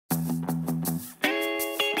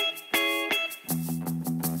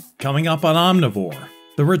Coming up on Omnivore,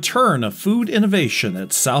 the return of food innovation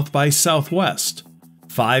at South by Southwest,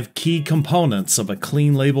 5 key components of a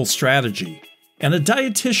clean label strategy, and a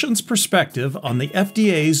dietitian's perspective on the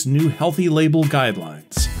FDA's new healthy label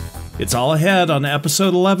guidelines. It's all ahead on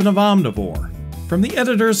episode 11 of Omnivore, from the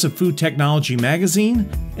editors of Food Technology Magazine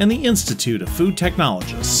and the Institute of Food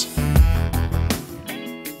Technologists.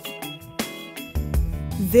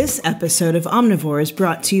 This episode of Omnivore is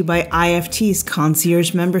brought to you by IFT's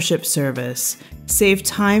Concierge Membership Service. Save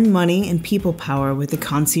time, money, and people power with the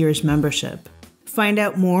Concierge Membership. Find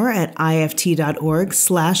out more at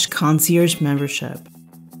ift.org/concierge membership.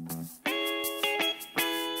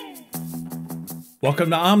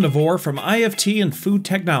 Welcome to Omnivore from IFT and Food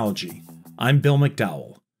Technology. I'm Bill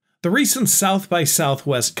McDowell. The recent South by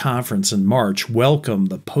Southwest conference in March welcomed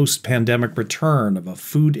the post-pandemic return of a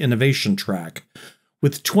food innovation track,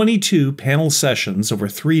 with 22 panel sessions over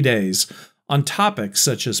 3 days on topics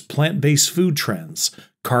such as plant-based food trends,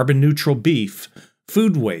 carbon-neutral beef,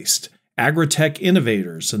 food waste, agri-tech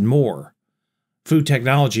innovators, and more. Food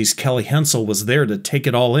Technology's Kelly Hensel was there to take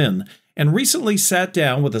it all in and recently sat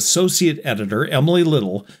down with Associate Editor Emily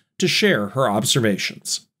Little to share her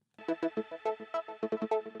observations.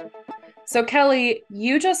 So Kelly,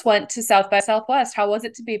 you just went to South by Southwest. How was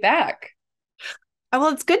it to be back? Well,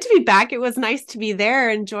 it's good to be back. It was nice to be there,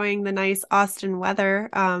 enjoying the nice Austin weather.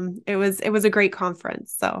 It was a great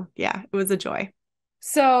conference. So yeah, it was a joy.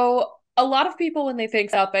 So a lot of people, when they think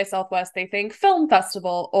South by Southwest, they think film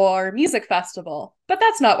festival or music festival, but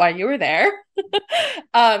that's not why you were there.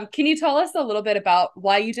 Can you tell us a little bit about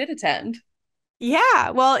why you did attend? Yeah,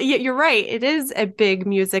 well, you're right. It is a big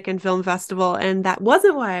music and film festival, and that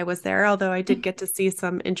wasn't why I was there, although I did get to see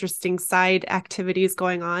some interesting side activities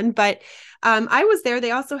going on. But I was there. They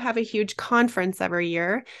also have a huge conference every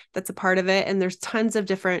year that's a part of it, and there's tons of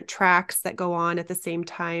different tracks that go on at the same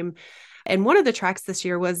time. And one of the tracks this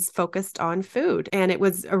year was focused on food. And it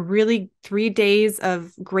was a really 3 days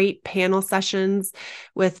of great panel sessions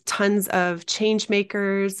with tons of change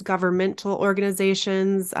makers, governmental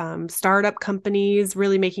organizations, startup companies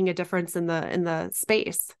really making a difference in the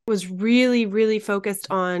space. It was really, really focused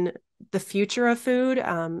on the future of food,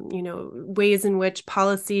 ways in which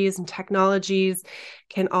policies and technologies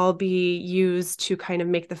can all be used to kind of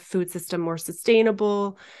make the food system more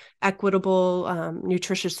sustainable, equitable,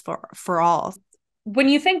 nutritious for all. When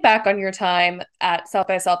you think back on your time at South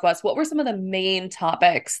by Southwest, what were some of the main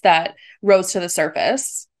topics that rose to the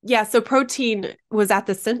surface? Yeah, so protein was at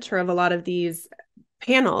the center of a lot of these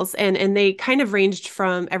panels, and they kind of ranged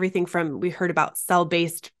from everything from, we heard about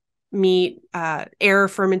cell-based meat, air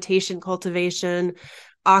fermentation cultivation,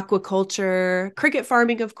 aquaculture, cricket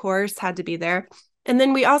farming, of course, had to be there. And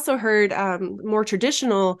then we also heard more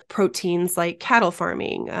traditional proteins like cattle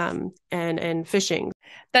farming and fishing.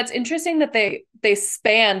 That's interesting that they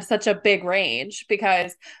spanned such a big range,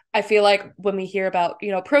 because I feel like when we hear about,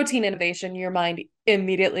 protein innovation, your mind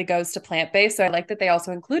immediately goes to plant-based. So I like that they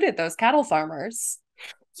also included those cattle farmers.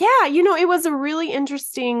 Yeah, it was a really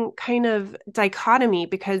interesting kind of dichotomy,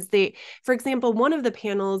 because for example, one of the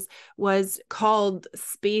panels was called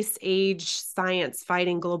Space Age Science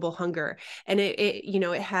Fighting Global Hunger. And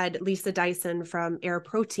it had Lisa Dyson from Air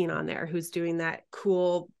Protein on there, who's doing that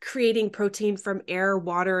cool creating protein from air,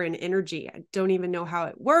 water, and energy. I don't even know how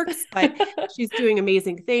it works, but she's doing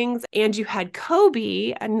amazing things. And you had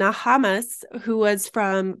Kobe Nahamas, who was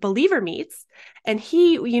from Believer Meats. And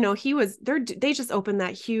he was there. They just opened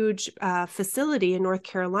that huge facility in North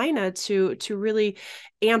Carolina to really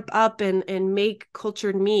amp up and make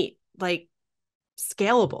cultured meat like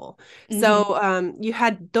scalable. Mm-hmm. So you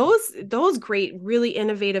had those great, really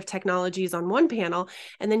innovative technologies on one panel,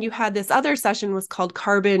 and then you had this other session was called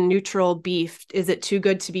Carbon Neutral Beef. Is it too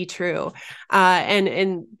good to be true?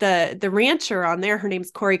 And the rancher on there, her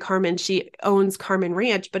name's Corey Carmen. She owns Carmen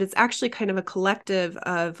Ranch, but it's actually kind of a collective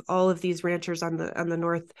of all of these ranchers on the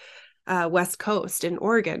north west coast in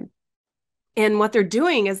Oregon. And what they're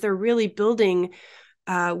doing is they're really building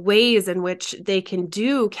ways in which they can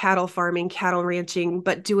do cattle farming, cattle ranching,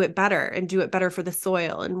 but do it better and do it better for the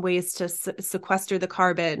soil, and ways to sequester the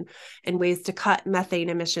carbon and ways to cut methane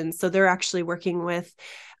emissions. So they're actually working with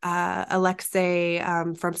Alexei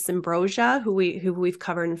from Symbrosia, who we've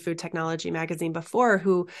covered in Food Technology Magazine before,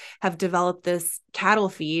 who have developed this cattle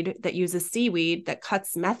feed that uses seaweed that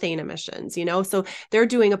cuts methane emissions, so they're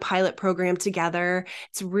doing a pilot program together.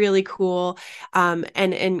 It's really cool.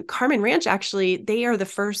 And Carmen Ranch, actually, they are the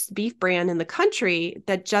first beef brand in the country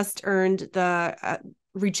that just earned the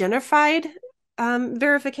Regenified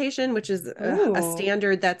verification, which is a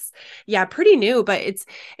standard that's, pretty new, but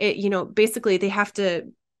basically they have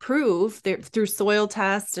to prove through soil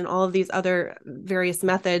tests and all of these other various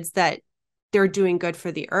methods that they're doing good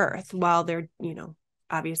for the earth while they're,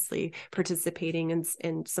 obviously participating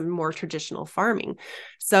in some more traditional farming.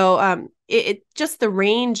 So it just the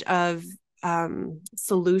range of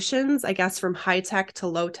solutions, I guess, from high tech to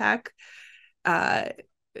low tech,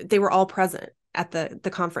 they were all present at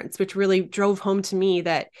the conference, which really drove home to me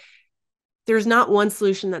that there's not one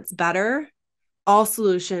solution that's better. All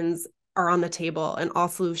solutions are on the table and all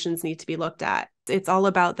solutions need to be looked at. It's all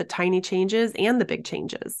about the tiny changes and the big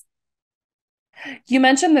changes. You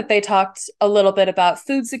mentioned that they talked a little bit about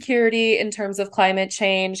food security in terms of climate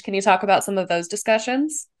change. Can you talk about some of those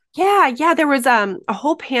discussions? Yeah. There was a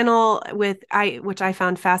whole panel which I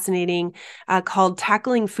found fascinating, called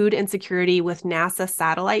 "Tackling Food Insecurity with NASA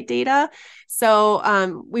Satellite Data." So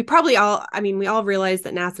we all realize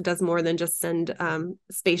that NASA does more than just send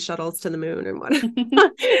space shuttles to the moon and what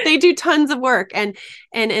they do tons of work. And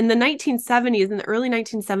in the 1970s, in the early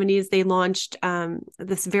 1970s, they launched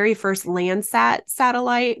this very first Landsat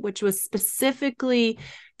satellite, which was specifically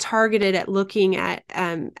targeted at looking at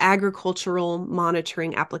agricultural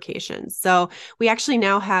monitoring applications. So we actually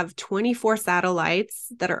now have 24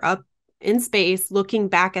 satellites that are up in space looking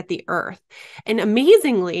back at the Earth. And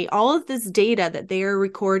amazingly, all of this data that they are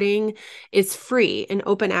recording is free and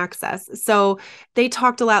open access. So this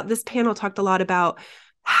panel talked a lot about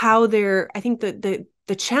how I think the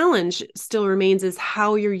challenge still remains is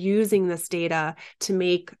how you're using this data to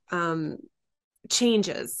make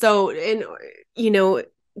changes. So,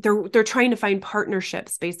 they're trying to find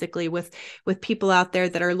partnerships basically with people out there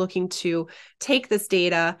that are looking to take this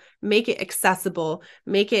data, make it accessible,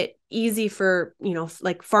 make it easy for,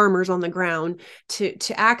 like farmers on the ground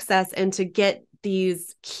to access and to get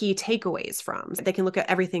these key takeaways from. They can look at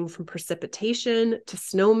everything from precipitation to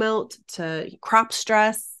snow melt to crop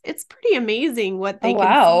stress. It's pretty amazing what they can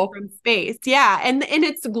see from space. Yeah. And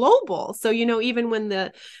it's global. So, even when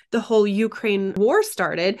the whole Ukraine war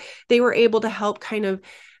started, they were able to help kind of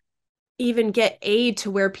even get aid to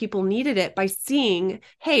where people needed it by seeing,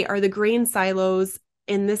 hey, are the grain silos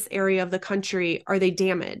in this area of the country, are they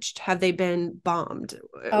damaged? Have they been bombed?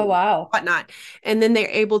 Oh, wow. Whatnot. And then they're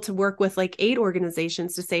able to work with like aid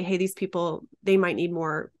organizations to say, hey, these people, they might need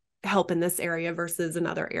more help in this area versus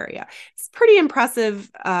another area. It's pretty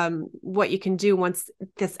impressive what you can do once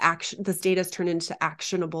this data is turned into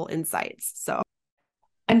actionable insights. So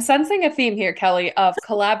I'm sensing a theme here, Kelly, of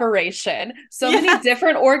collaboration. So many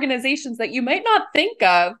different organizations that you might not think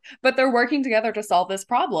of, but they're working together to solve this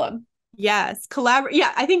problem. Yes.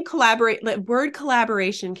 I think word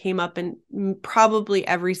collaboration came up in probably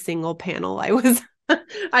every single panel I was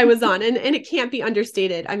on, and it can't be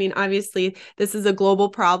understated. I mean, obviously this is a global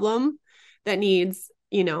problem that needs,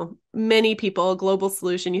 many people, a global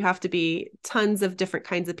solution. You have to be tons of different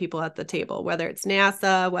kinds of people at the table, whether it's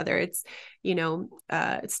NASA, whether it's,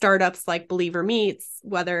 startups like Believer Meats,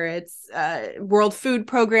 whether it's World Food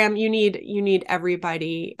Program, you need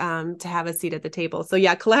everybody to have a seat at the table. So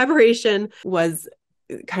yeah, collaboration was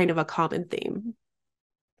kind of a common theme.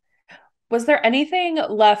 Was there anything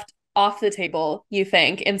left off the table, you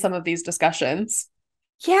think, in some of these discussions?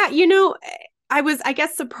 Yeah, I was, I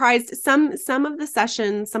guess, surprised. Some of the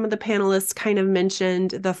sessions, some of the panelists kind of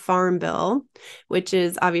mentioned the Farm Bill, which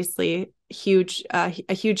is obviously a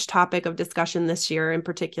huge topic of discussion this year in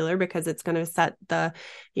particular, because it's going to set the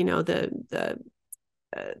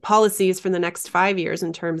policies for the next 5 years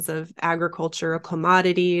in terms of agricultural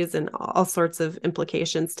commodities and all sorts of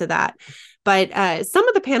implications to that. But some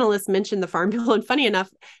of the panelists mentioned the Farm Bill, and funny enough,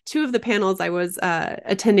 two of the panels I was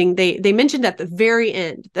attending, they mentioned at the very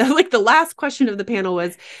end, the last question of the panel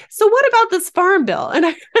was, "So what about this Farm Bill?" And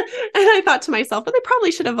I thought to myself, well, they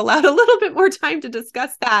probably should have allowed a little bit more time to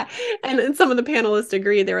discuss that. And some of the panelists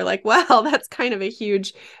agreed. They were like, "Well, that's kind of a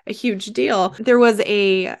huge deal." There was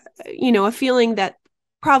a feeling that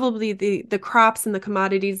probably the crops and the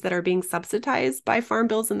commodities that are being subsidized by farm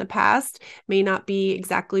bills in the past may not be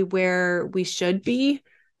exactly where we should be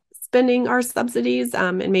spending our subsidies.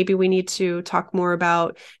 And maybe we need to talk more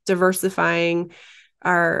about diversifying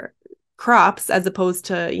our crops as opposed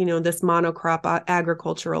to, this monocrop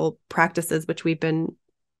agricultural practices, which we've been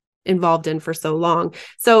involved in for so long.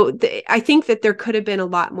 So I think that there could have been a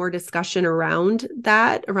lot more discussion around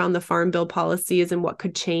the farm bill policies and what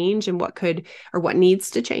could change and what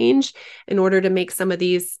needs to change in order to make some of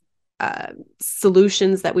these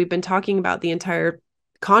solutions that we've been talking about the entire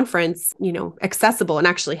conference, accessible and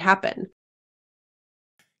actually happen.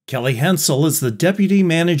 Kelly Hensel is the Deputy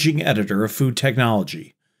Managing Editor of Food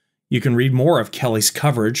Technology. You can read more of Kelly's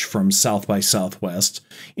coverage from South by Southwest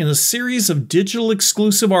in a series of digital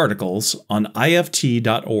exclusive articles on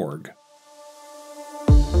IFT.org.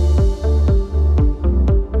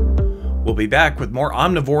 We'll be back with more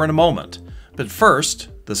Omnivore in a moment, but first,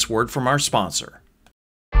 this word from our sponsor.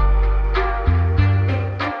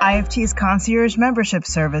 IFT's concierge membership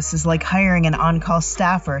service is like hiring an on-call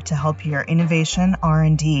staffer to help your innovation,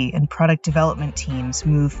 R&D, and product development teams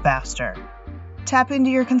move faster. Tap into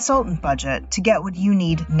your consultant budget to get what you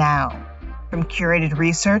need now. From curated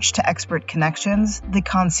research to expert connections, the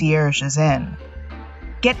concierge is in.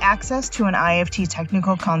 Get access to an IFT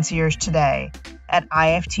technical concierge today at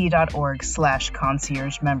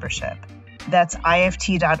ift.org/concierge membership. That's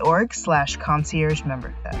ift.org/concierge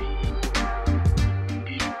membership.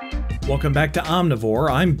 Welcome back to Omnivore.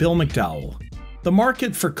 I'm Bill McDowell. The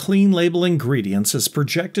market for clean label ingredients is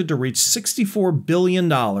projected to reach $64 billion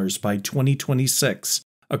by 2026,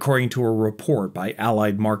 according to a report by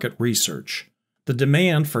Allied Market Research. The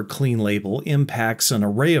demand for clean label impacts an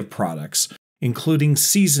array of products, including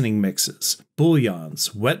seasoning mixes,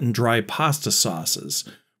 bouillons, wet and dry pasta sauces,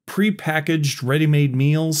 pre-packaged ready-made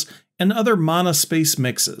meals, and other monospace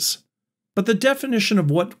mixes. But the definition of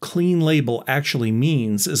what clean label actually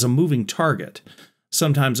means is a moving target,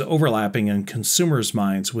 sometimes overlapping in consumers'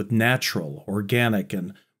 minds with natural, organic,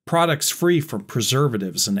 and products free from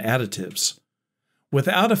preservatives and additives.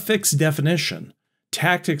 Without a fixed definition,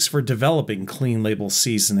 tactics for developing clean label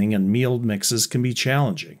seasoning and meal mixes can be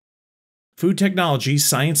challenging. Food Technology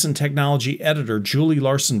Science and Technology editor Julie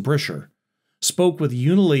Larson-Brischer spoke with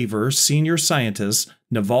Unilever senior scientist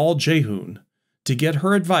Naval Jehoon to get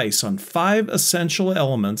her advice on 5 essential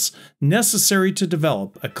elements necessary to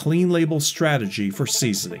develop a clean label strategy for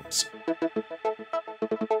seasonings.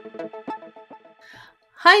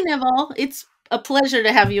 Hi, Neville. It's a pleasure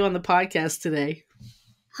to have you on the podcast today.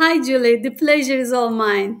 Hi, Julie. The pleasure is all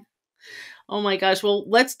mine. Oh my gosh. Well,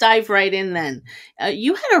 let's dive right in then.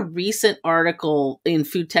 You had a recent article in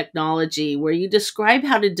Food Technology where you describe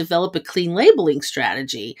how to develop a clean labeling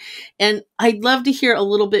strategy. And I'd love to hear a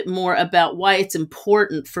little bit more about why it's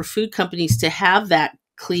important for food companies to have that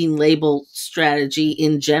clean label strategy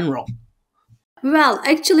in general. Well,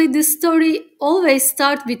 actually, the story always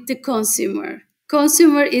starts with the consumer.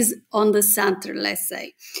 Consumer is on the center, let's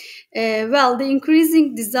say. The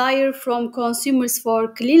increasing desire from consumers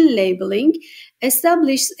for clean labeling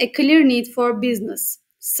establishes a clear need for business,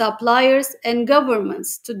 suppliers, and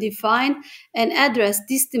governments to define and address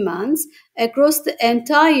these demands across the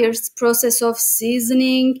entire process of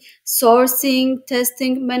seasoning, sourcing,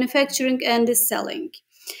 testing, manufacturing, and selling.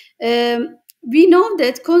 We know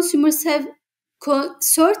that consumers have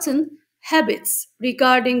certain habits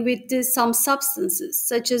regarding with some substances,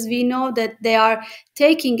 such as we know that they are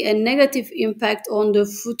taking a negative impact on the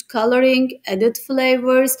food coloring, added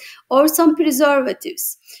flavors, or some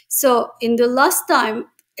preservatives. So in the last time,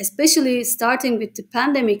 especially starting with the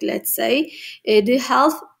pandemic, let's say, the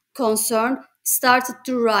health concern started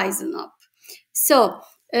to rise up. So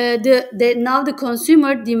now the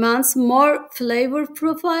consumer demands more flavor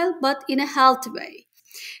profile, but in a healthy way.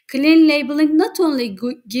 Clean labeling not only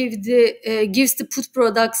gives the food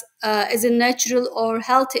products as a natural or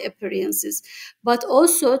healthy appearances, but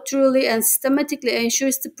also truly and systematically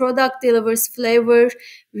ensures the product delivers flavor,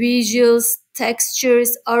 visuals,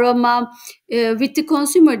 textures, aroma with the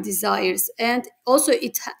consumer desires, and also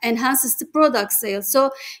it enhances the product sales.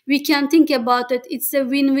 So we can think about it, it's a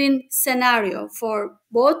win-win scenario for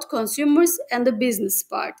both consumers and the business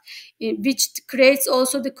part, which creates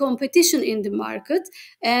also the competition in the market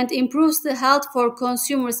and improves the health for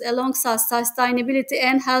consumers alongside sustainability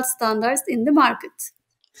and health standards in the market.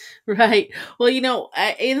 Right. Well,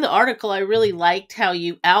 in the article, I really liked how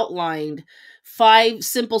you outlined 5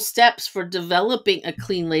 simple steps for developing a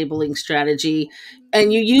clean labeling strategy,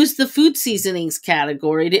 and you used the food seasonings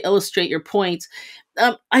category to illustrate your points.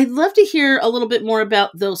 I'd love to hear a little bit more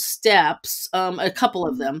about those steps, a couple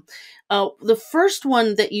of them. The first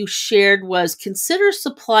one that you shared was consider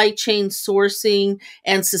supply chain sourcing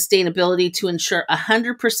and sustainability to ensure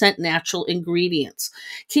 100% natural ingredients.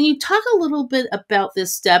 Can you talk a little bit about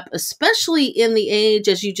this step, especially in the age,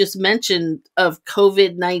 as you just mentioned, of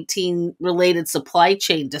COVID-19 related supply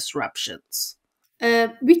chain disruptions?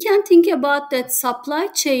 We can think about that supply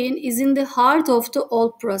chain is in the heart of the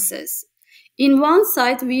whole process. In one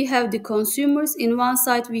side, we have the consumers, in one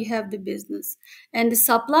side, we have the business. And the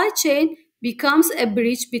supply chain becomes a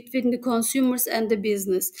bridge between the consumers and the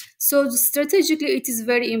business. So strategically, it is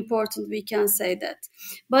very important, we can say that.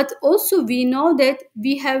 But also, we know that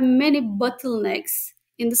we have many bottlenecks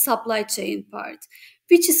in the supply chain part,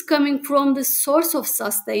 which is coming from the source of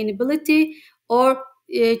sustainability or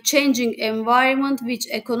changing environment, which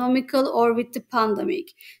economical or with the pandemic.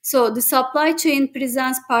 So the supply chain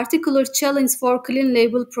presents particular challenge for clean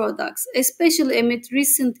label products, especially amid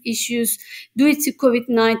recent issues due to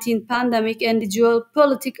COVID-19 pandemic and the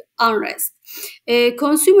geopolitical unrest.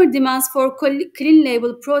 Consumer demands for clean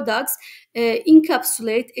label products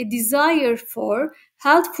encapsulate a desire for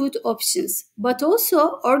health food options, but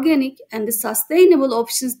also organic and sustainable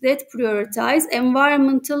options that prioritize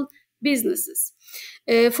environmental businesses.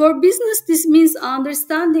 For business, this means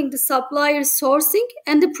understanding the supplier sourcing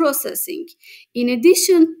and the processing, in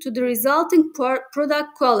addition to the resulting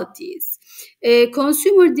product qualities.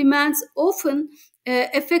 Consumer demands often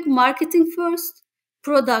affect marketing first,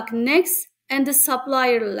 product next, and the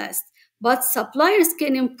supplier last. But suppliers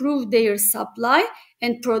can improve their supply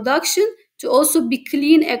and production to also be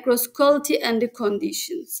clean across quality and the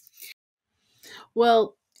conditions.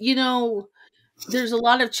 Well, there's a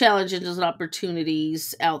lot of challenges and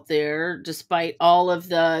opportunities out there despite all of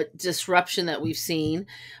the disruption that we've seen.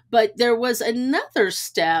 But there was another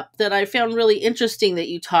step that I found really interesting that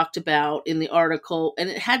you talked about in the article, and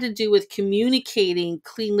it had to do with communicating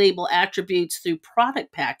clean label attributes through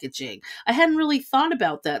product packaging. I hadn't really thought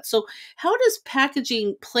about that. So, how does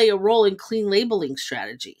packaging play a role in clean labeling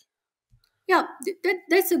strategy? Yeah,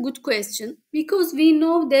 that's a good question because we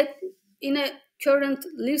know that in a current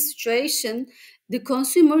live situation, the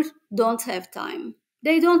consumers don't have time.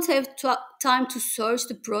 They don't have time to search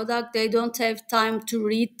the product. They don't have time to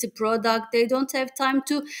read the product. They don't have time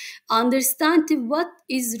to understand what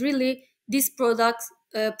is really this product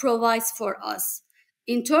provides for us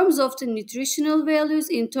in terms of the nutritional values,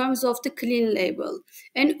 in terms of the clean label.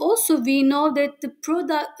 And also we know that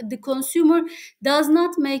the consumer does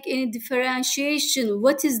not make any differentiation.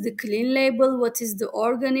 What is the clean label? What is the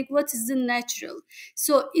organic? What is the natural?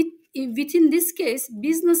 So within this case,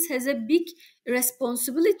 business has a big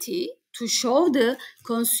responsibility to show the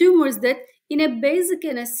consumers that in a basic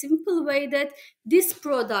and a simple way that this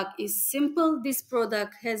product is simple, this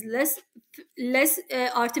product has less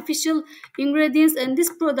artificial ingredients, and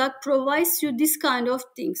this product provides you this kind of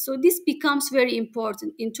thing. So this becomes very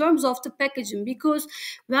important in terms of the packaging, because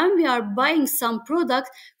when we are buying some product,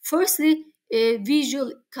 firstly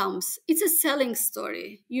visual comes. It's a selling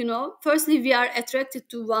story, firstly we are attracted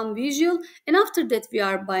to one visual, and after that we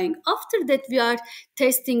are buying. After that we are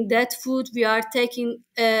tasting that food, we are taking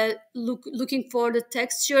looking for the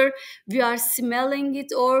texture, we are smelling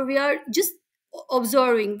it, or we are just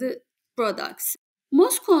observing the products.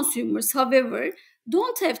 Most consumers, however,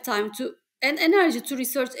 don't have time to and energy to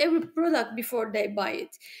research every product before they buy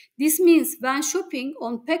it. This means when shopping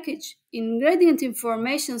on package, ingredient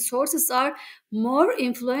information sources are more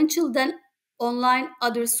influential than online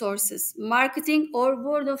other sources, marketing or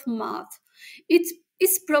word of mouth. It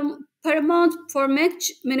is paramount for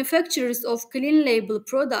manufacturers of clean label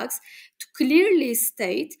products to clearly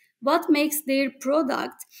state what makes their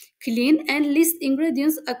product clean and list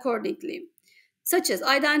ingredients accordingly, such as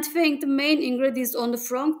identifying the main ingredients on the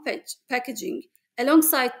front packaging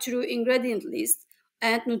alongside true ingredient list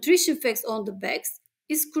and nutrition facts on the backs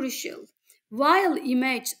is crucial. While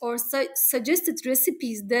image or suggested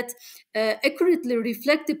recipes that accurately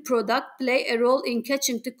reflect the product play a role in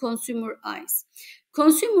catching the consumer eyes.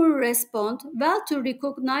 Consumers respond well to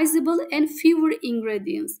recognizable and fewer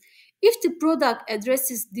ingredients. If the product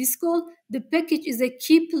addresses this goal, the package is a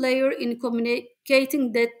key player in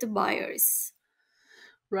communicating that to buyers.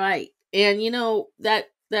 Right. And that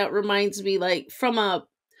reminds me, like, from a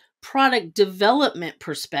product development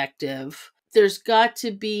perspective, there's got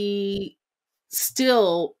to be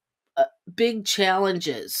still big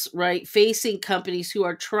challenges, right? Facing companies who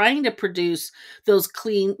are trying to produce those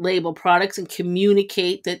clean label products and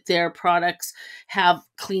communicate that their products have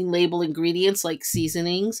clean label ingredients like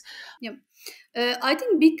seasonings. Yep. I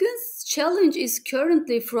think biggest challenge is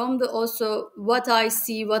currently from the also what I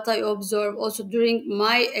see, what I observe also during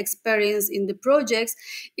my experience in the projects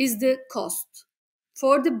is the cost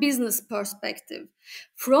for the business perspective.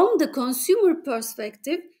 From the consumer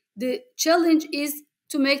perspective, the challenge is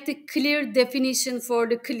to make the clear definition for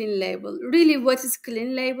the clean label. Really, what is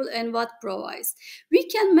clean label and what provides? We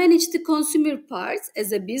can manage the consumer parts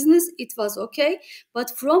as a business, it was okay.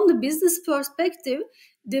 But from the business perspective,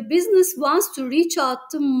 the business wants to reach out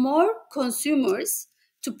to more consumers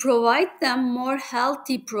to provide them more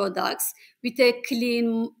healthy products with a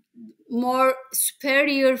clean, more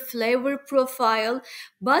superior flavor profile,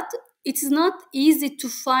 but it's not easy to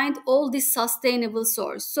find all this sustainable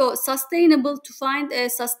source. So to find a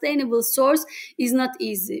sustainable source is not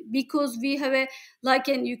easy because we have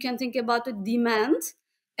and you can think about the demand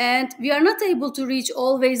and we are not able to reach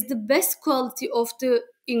always the best quality of the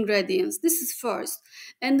ingredients. This is first.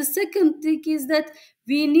 And the second thing is that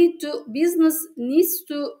business needs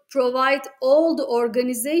to provide all the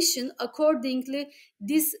organization accordingly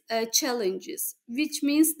these challenges, which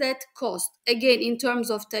means that cost, again, in terms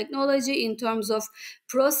of technology, in terms of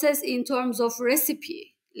process, in terms of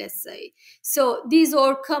recipe, let's say. So these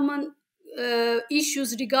are common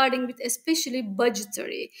issues regarding with especially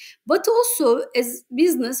budgetary. But also as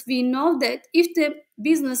business, we know that if the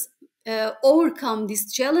business overcome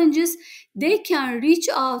these challenges, they can reach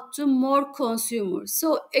out to more consumers.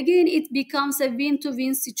 So again, it becomes a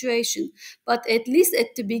win-to-win situation. But at least at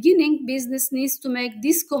the beginning, business needs to make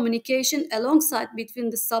this communication alongside between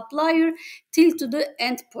the supplier till to the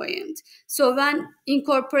end point. So when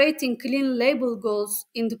incorporating clean label goals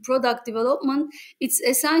in the product development, it's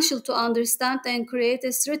essential to understand and create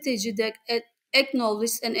a strategy that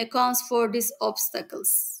acknowledges and accounts for these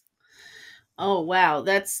obstacles. Oh wow,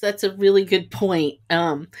 that's a really good point.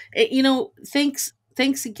 Thanks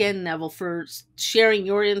again, Neville, for sharing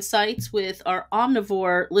your insights with our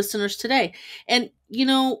Omnivore listeners today. And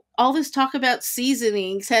all this talk about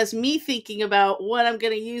seasonings has me thinking about what I'm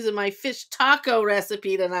going to use in my fish taco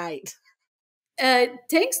recipe tonight.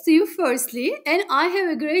 Thanks to you, firstly, and I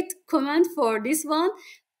have a great comment for this one.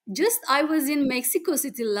 Just I was in Mexico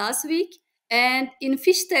City last week, and in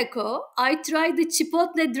fish taco, I tried the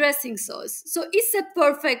chipotle dressing sauce. So it's a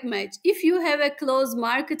perfect match. If you have a closed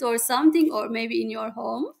market or something, or maybe in your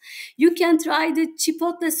home, you can try the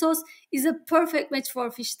chipotle sauce. Is a perfect match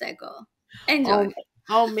for fish taco. Enjoy.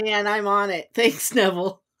 Oh man, I'm on it. Thanks,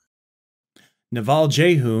 Neville. Naval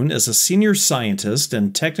Jehoon is a senior scientist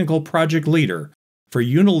and technical project leader for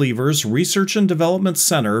Unilever's Research and Development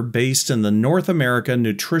Center based in the North America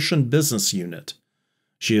Nutrition Business Unit.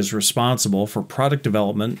 She is responsible for product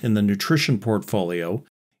development in the nutrition portfolio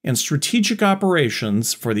and strategic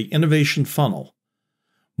operations for the innovation funnel.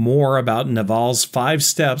 More about Naval's 5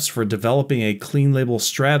 steps for developing a clean label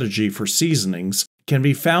strategy for seasonings can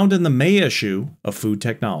be found in the May issue of Food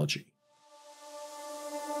Technology.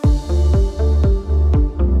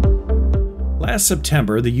 Last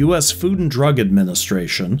September, the U.S. Food and Drug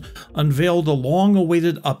Administration unveiled a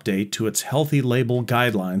long-awaited update to its healthy label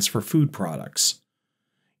guidelines for food products.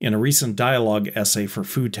 In a recent dialogue essay for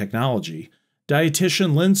Food Technology,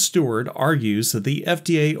 dietitian Lynn Stewart argues that the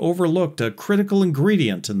FDA overlooked a critical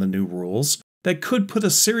ingredient in the new rules that could put a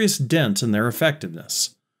serious dent in their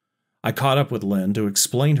effectiveness. I caught up with Lynn to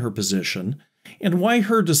explain her position and why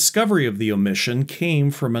her discovery of the omission came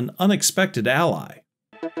from an unexpected ally.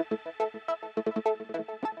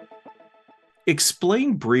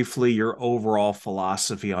 Explain briefly your overall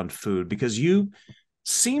philosophy on food, because you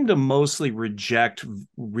seem to mostly reject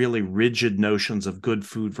really rigid notions of good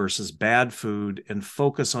food versus bad food and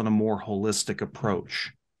focus on a more holistic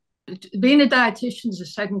approach. Being a dietitian is a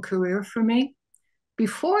second career for me.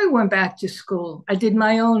 Before I went back to school, I did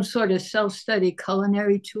my own sort of self-study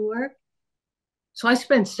culinary tour. So I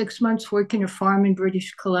spent 6 months working a farm in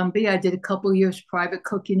British Columbia. I did a couple years private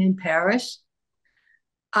cooking in Paris.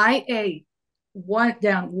 I ate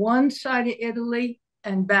down one side of Italy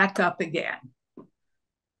and back up again.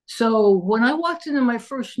 So when I walked into my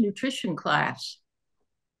first nutrition class,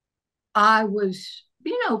 I was,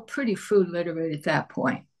 pretty food literate at that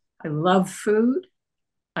point. I love food.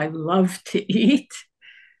 I love to eat.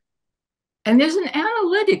 And there's an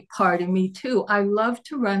analytic part of me too. I love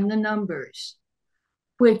to run the numbers,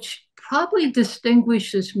 which probably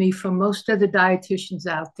distinguishes me from most of the dietitians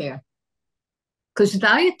out there. Because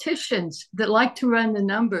dietitians that like to run the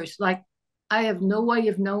numbers, like I have no way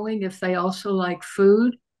of knowing if they also like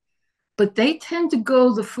food, but they tend to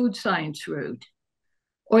go the food science route,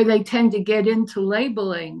 or they tend to get into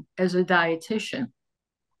labeling as a dietitian.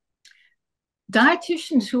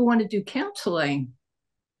 Dietitians who want to do counseling,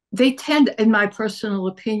 they tend, in my personal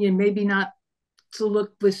opinion, maybe not to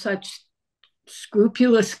look with such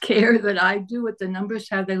scrupulous care that I do at the numbers,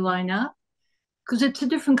 how they line up, because it's a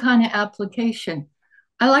different kind of application.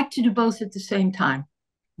 I like to do both at the same time,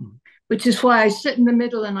 which is why I sit in the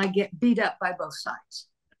middle and I get beat up by both sides.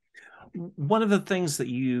 One of the things that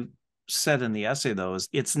you said in the essay, though, is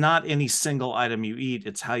it's not any single item you eat,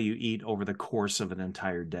 it's how you eat over the course of an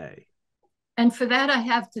entire day. And for that, I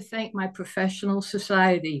have to thank my professional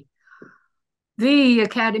society, the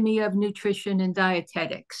Academy of Nutrition and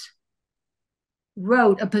Dietetics,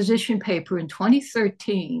 wrote a position paper in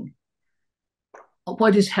 2013,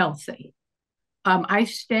 What is Healthy? I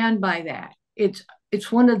stand by that.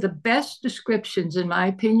 It's one of the best descriptions, in my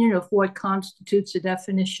opinion, of what constitutes a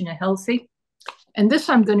definition of healthy. And this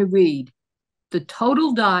I'm going to read. The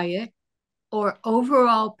total diet or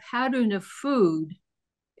overall pattern of food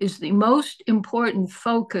is the most important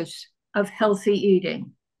focus of healthy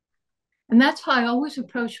eating. And that's how I always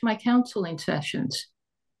approach my counseling sessions.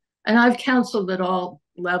 And I've counseled at all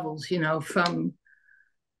levels, from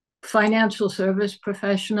financial service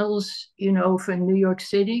professionals, from New York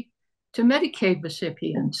City to Medicaid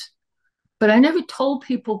recipients. But I never told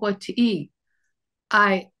people what to eat.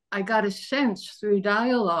 I got a sense through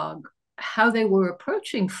dialogue how they were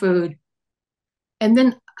approaching food. And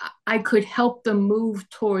then I could help them move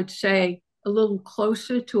towards, say, a little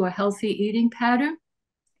closer to a healthy eating pattern.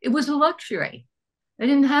 It was a luxury. I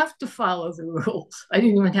didn't have to follow the rules. I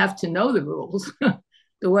didn't even have to know the rules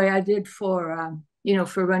the way I did for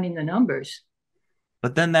running the numbers.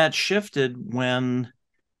 But then that shifted when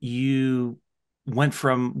you went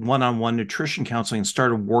from one-on-one nutrition counseling and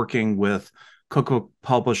started working with cookbook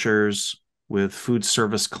publishers, with food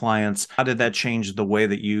service clients. How did that change the way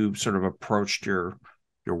that you sort of approached your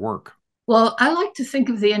work? Well, I like to think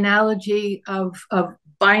of the analogy of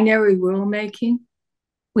binary rulemaking.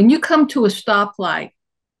 When you come to a stoplight,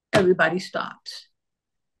 everybody stops.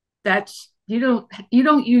 You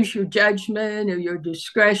don't use your judgment or your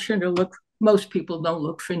discretion or look. Most people don't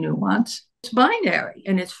look for nuance. It's binary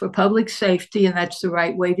and it's for public safety, and that's the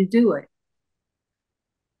right way to do it.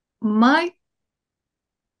 My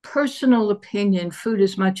personal opinion, food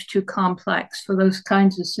is much too complex for those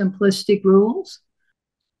kinds of simplistic rules.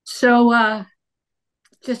 So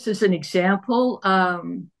just as an example,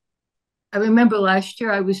 I remember last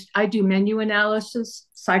year I do menu analysis,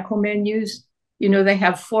 cycle menus. They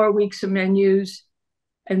have 4 weeks of menus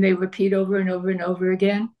and they repeat over and over and over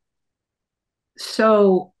again.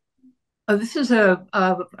 So this is a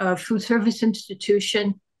food service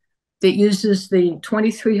institution that uses the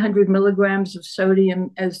 2,300 milligrams of sodium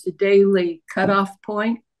as the daily cutoff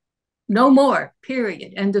point. No more,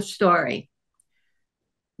 period, end of story.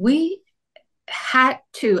 We had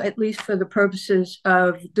to, at least for the purposes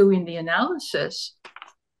of doing the analysis,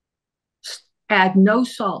 add no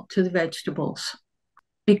salt to the vegetables.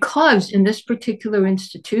 Because in this particular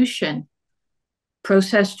institution,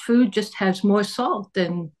 processed food just has more salt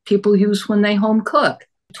than people use when they home cook.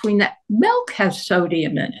 Between that, milk has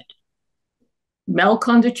sodium in it. Milk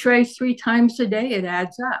on the tray 3 times a day, it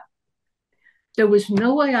adds up. There was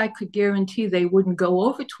no way I could guarantee they wouldn't go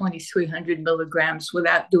over 2,300 milligrams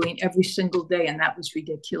without doing every single day, and that was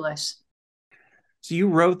ridiculous. So you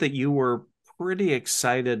wrote that you were pretty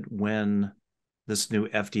excited when this new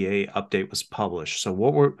FDA update was published. So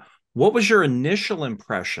what was your initial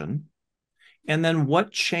impression? And then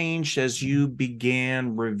what changed as you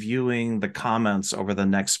began reviewing the comments over the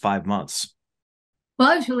next 5 months? Well,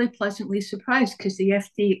 I was really pleasantly surprised because the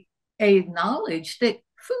FDA acknowledged that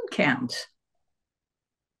food counts.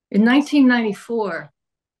 In 1994,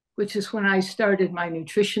 which is when I started my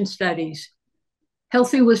nutrition studies,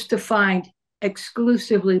 healthy was defined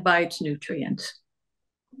exclusively by its nutrients.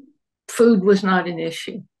 Food was not an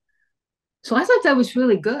issue. So I thought that was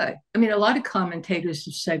really good. I mean, a lot of commentators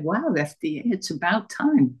have said, wow, FDA, it's about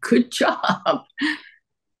time. Good job.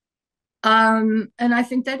 And I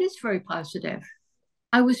think that is very positive.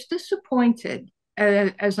 I was disappointed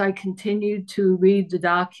as I continued to read the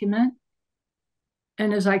document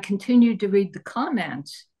and as I continued to read the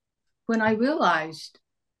comments when I realized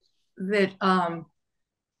that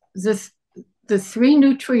the 3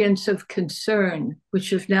 nutrients of concern, which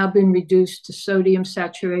have now been reduced to sodium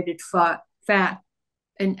saturated fat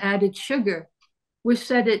and added sugar, were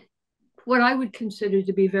set at what I would consider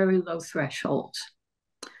to be very low thresholds.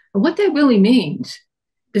 And what that really means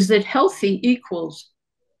is that healthy equals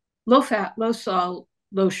low fat, low salt,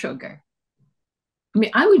 low sugar. I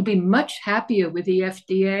mean, I would be much happier with the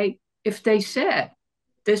FDA if they said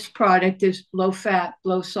this product is low fat,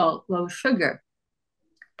 low salt, low sugar.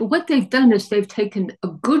 But what they've done is they've taken a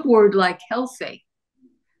good word like healthy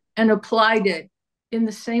and applied it in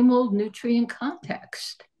the same old nutrient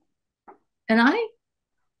context. And I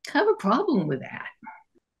have a problem with that.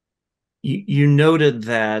 You noted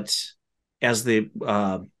that as the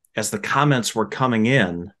comments were coming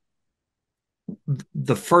in,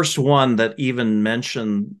 the first one that even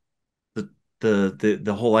mentioned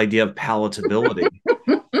the whole idea of palatability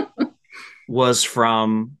was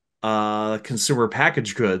from consumer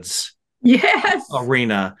packaged goods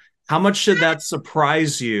arena. How much did that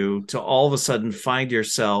surprise you to all of a sudden find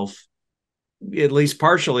yourself at least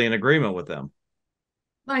partially in agreement with them?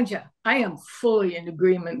 Mind you, I am fully in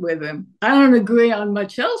agreement with them. I don't agree on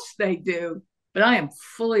much else they do, but I am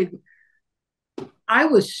fully. I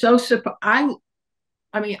was so surprised. I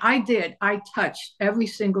touched every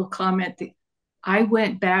single comment. I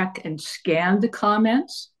went back and scanned the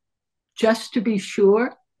comments just to be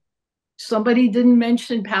sure somebody didn't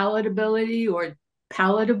mention palatability or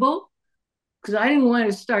palatable, because I didn't want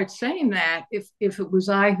to start saying that if it was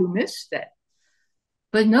I who missed it.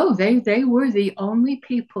 But no, they were the only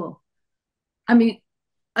people. I mean,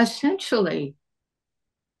 essentially,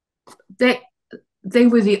 they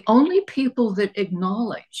were the only people that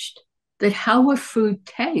acknowledged that how a food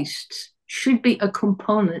tastes should be a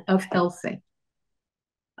component of healthy.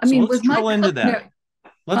 I mean, let's drill into that.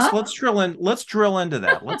 Let's drill into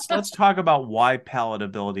that. Let's talk about why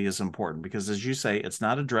palatability is important, because as you say, it's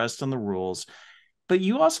not addressed in the rules. But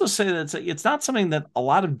you also say that it's not something that a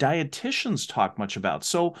lot of dietitians talk much about.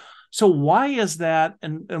 So why is that,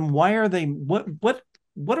 and why are they, what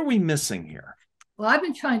are we missing here? Well, I've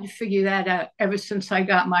been trying to figure that out ever since I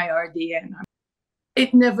got my RDN.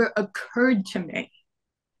 It never occurred to me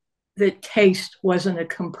that taste wasn't a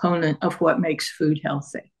component of what makes food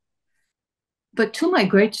healthy. But to my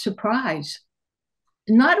great surprise,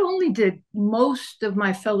 not only did most of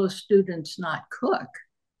my fellow students not cook,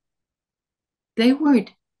 they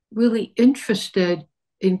weren't really interested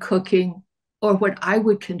in cooking or what I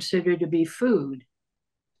would consider to be food.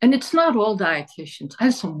 And it's not all dietitians. I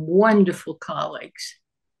have some wonderful colleagues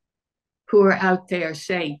who are out there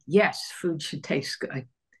saying, yes, food should taste good.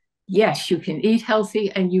 Yes, you can eat healthy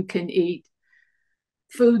and you can eat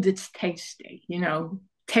food that's tasty. You know,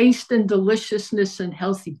 taste and deliciousness and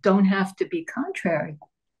healthy don't have to be contrary.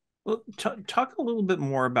 Well, talk a little bit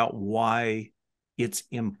more about why it's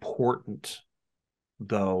important,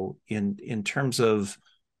 though, in terms of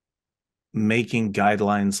making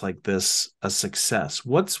guidelines like this a success.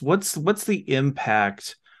 What's the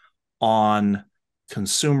impact on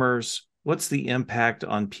consumers? What's the impact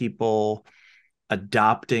on people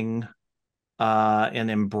adopting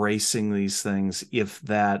and embracing these things if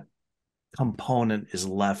that component is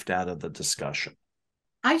left out of the discussion?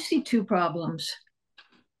 I see two problems.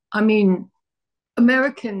 I mean,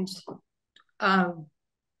 Americans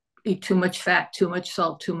eat too much fat, too much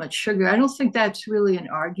salt, too much sugar. I don't think that's really an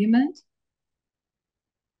argument.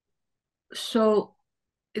 So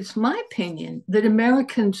it's my opinion that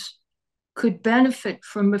Americans could benefit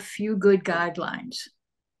from a few good guidelines.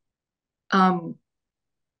 You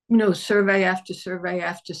know, survey after survey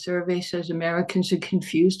after survey says Americans are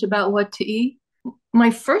confused about what to eat.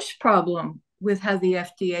 My first problem with how the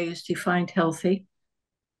FDA has defined healthy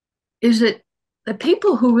is that the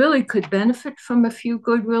people who really could benefit from a few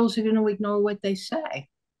good rules are going to ignore what they say.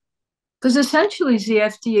 Because essentially the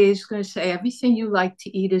FDA is going to say everything you like to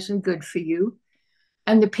eat isn't good for you.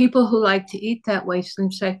 And the people who like to eat that way is going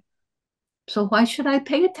to say, so why should I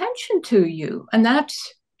pay attention to you? And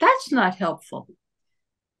that's not helpful.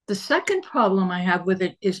 The second problem I have with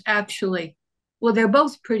it is actually, well, they're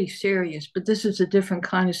both pretty serious, but this is a different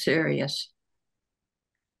kind of serious.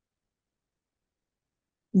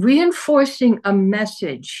 Reinforcing a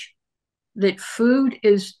message that food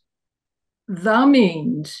is the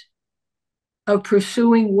means of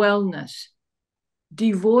pursuing wellness,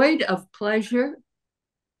 devoid of pleasure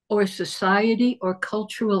or society or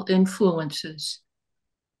cultural influences,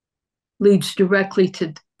 leads directly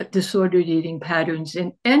to disordered eating patterns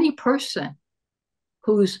in any person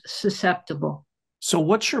who's susceptible. So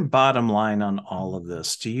what's your bottom line on all of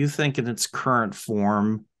this? Do you think in its current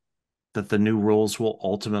form that the new rules will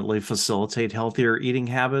ultimately facilitate healthier eating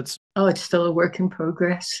habits? Oh, it's still a work in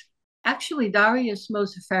progress. Actually, Darius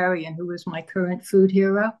Mosafarian, who is my current food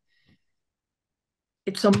hero,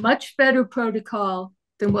 it's a much better protocol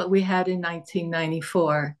than what we had in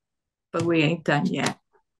 1994, but we ain't done yet.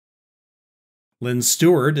 Lynn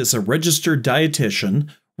Stewart is a registered dietitian,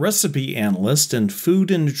 recipe analyst, and food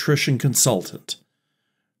and nutrition consultant.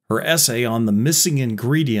 Her essay on the missing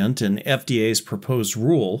ingredient in FDA's proposed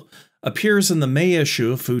rule appears in the May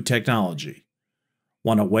issue of Food Technology.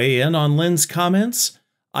 Want to weigh in on Lynn's comments?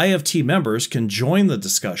 IFT members can join the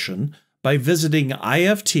discussion by visiting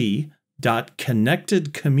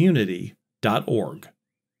ift.connectedcommunity.org.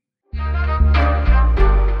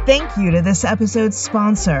 Thank you to this episode's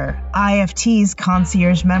sponsor, IFT's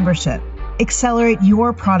Concierge Membership. Accelerate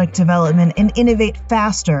your product development and innovate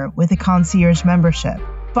faster with a concierge membership.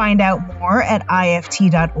 Find out more at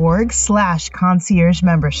ift.org/concierge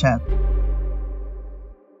membership.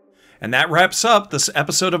 And that wraps up this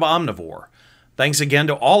episode of Omnivore. Thanks again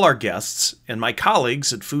to all our guests and my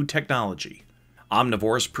colleagues at Food Technology.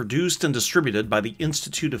 Omnivore is produced and distributed by the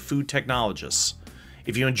Institute of Food Technologists.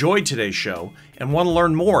 If you enjoyed today's show and want to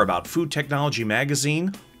learn more about Food Technology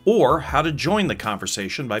Magazine or how to join the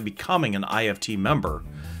conversation by becoming an IFT member,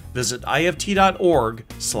 visit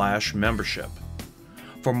ift.org/membership.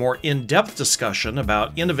 For more in-depth discussion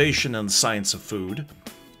about innovation in the science of food,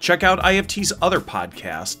 Check out IFT's other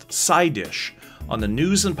podcast, Side Dish, on the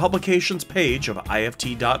News and Publications page of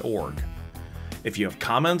IFT.org. If you have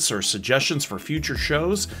comments or suggestions for future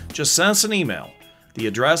shows, just send us an email. The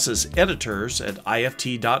address is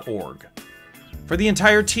editors@ift.org. For the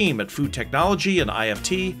entire team at Food Technology and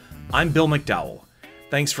IFT, I'm Bill McDowell.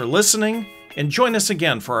 Thanks for listening, and join us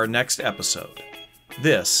again for our next episode.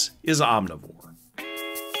 This is Omnivore.